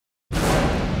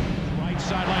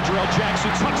sideline, Jarrell Jackson,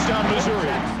 touchdown,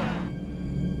 Missouri.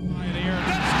 In the air,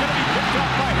 that's going to be picked up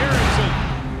by Harrison.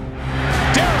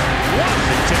 Derek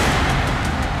Washington.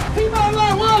 Team on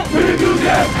line one.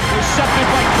 Intercepted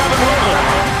by Kevin Rowland.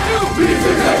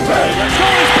 Let's go,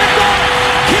 he's picked up.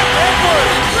 Kip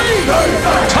Edwards.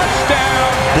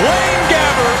 Touchdown, Blaine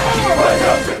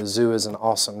Gabbert. Mizzou is an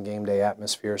awesome game day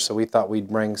atmosphere, so we thought we'd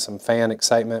bring some fan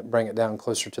excitement, bring it down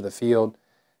closer to the field,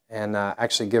 and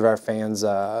actually give our fans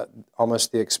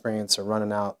almost the experience of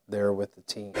running out there with the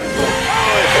team.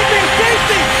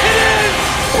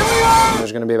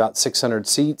 There's going to be about 600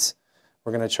 seats.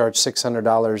 We're going to charge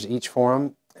 $600 each for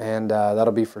them, and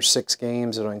that'll be for 6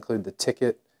 games. It'll include the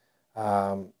ticket,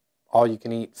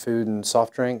 all-you-can-eat food and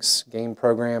soft drinks, game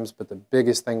programs, but the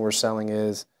biggest thing we're selling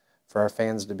is for our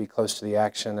fans to be close to the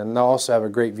action, and they'll also have a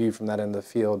great view from that end of the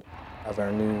field of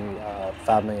our new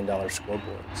 $5 million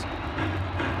scoreboards.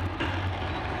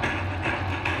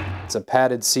 It's a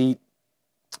padded seat.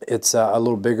 It's a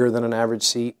little bigger than an average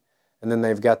seat, and then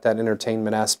they've got that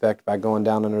entertainment aspect by going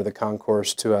down under the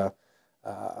concourse to a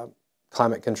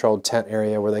climate-controlled tent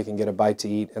area where they can get a bite to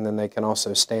eat, and then they can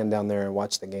also stand down there and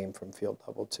watch the game from field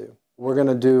level too. We're going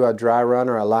to do a dry run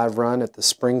or a live run at the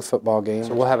spring football game.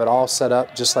 So we'll have it all set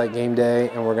up just like game day,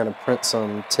 and we're going to print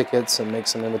some tickets and make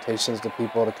some invitations to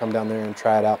people to come down there and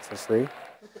try it out for free.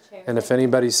 And if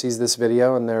anybody sees this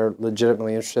video and they're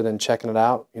legitimately interested in checking it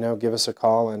out, you know, give us a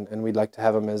call, and we'd like to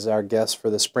have them as our guests for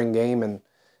the spring game, and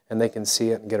they can see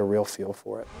it and get a real feel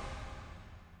for it.